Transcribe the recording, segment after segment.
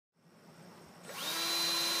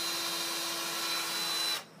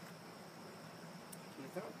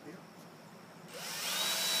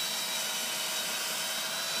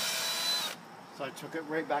So I took it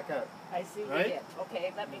right back out. I see right? you did.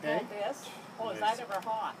 Okay, let me hold this. Oh, is Yes. that ever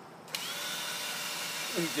hot?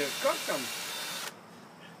 We just cooked them.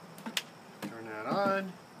 Turn that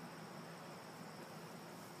on.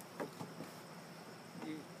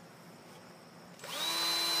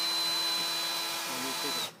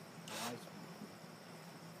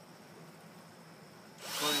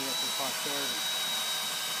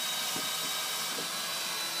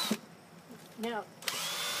 Now,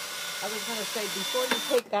 I was going to say, before you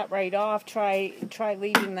take that right off, try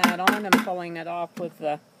leaving that on and pulling it off with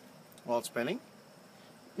the... While it's spinning?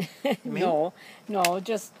 No,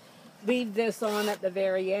 just leave this on at the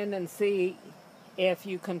very end and see if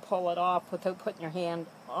you can pull it off without putting your hand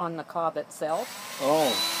on the cob itself.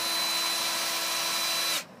 Oh.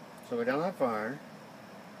 So we're down that far.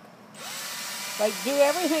 Like, do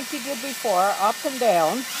everything you did before, up and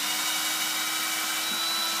down.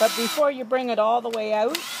 But before you bring it all the way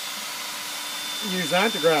out... Use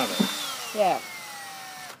that to grab it. Yeah.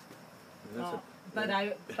 Oh, but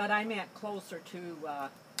I meant closer to...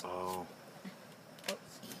 oh.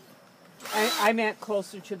 Oops. I meant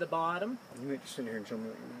closer to the bottom. You need to sit here and show me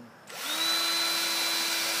what you mean.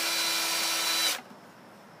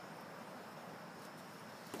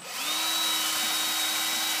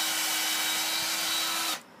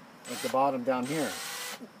 Like the bottom down here.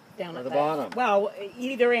 Down or at the that. bottom. Well,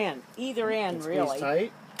 either end, really. Squeeze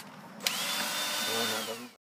tight.